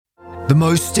The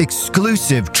most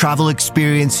exclusive travel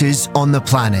experiences on the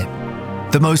planet.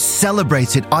 The most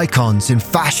celebrated icons in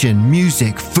fashion,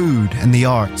 music, food, and the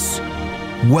arts.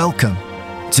 Welcome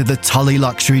to the Tully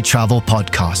Luxury Travel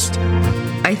podcast.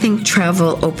 I think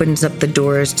travel opens up the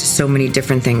doors to so many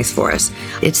different things for us.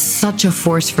 It's such a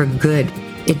force for good.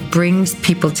 It brings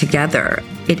people together.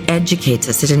 It educates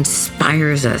us. It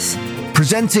inspires us.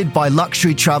 Presented by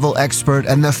luxury travel expert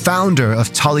and the founder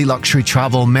of Tully Luxury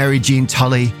Travel, Mary Jean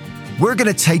Tully, we're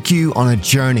going to take you on a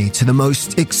journey to the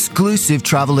most exclusive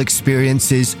travel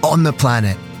experiences on the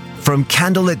planet. From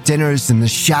candlelit dinners in the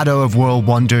shadow of world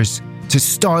wonders to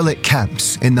starlit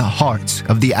camps in the heart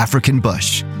of the African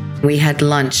bush. We had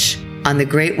lunch on the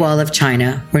Great Wall of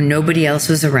China where nobody else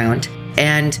was around.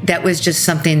 And that was just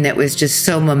something that was just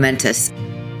so momentous.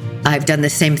 I've done the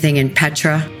same thing in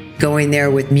Petra, going there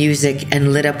with music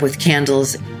and lit up with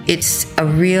candles. It's a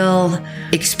real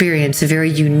experience, a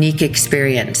very unique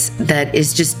experience that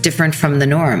is just different from the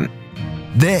norm.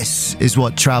 This is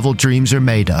what travel dreams are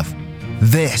made of.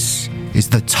 This is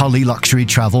the Tully Luxury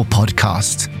Travel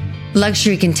podcast.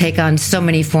 Luxury can take on so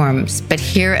many forms, but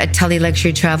here at Tully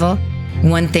Luxury Travel,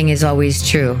 one thing is always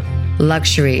true.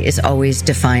 Luxury is always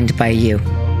defined by you.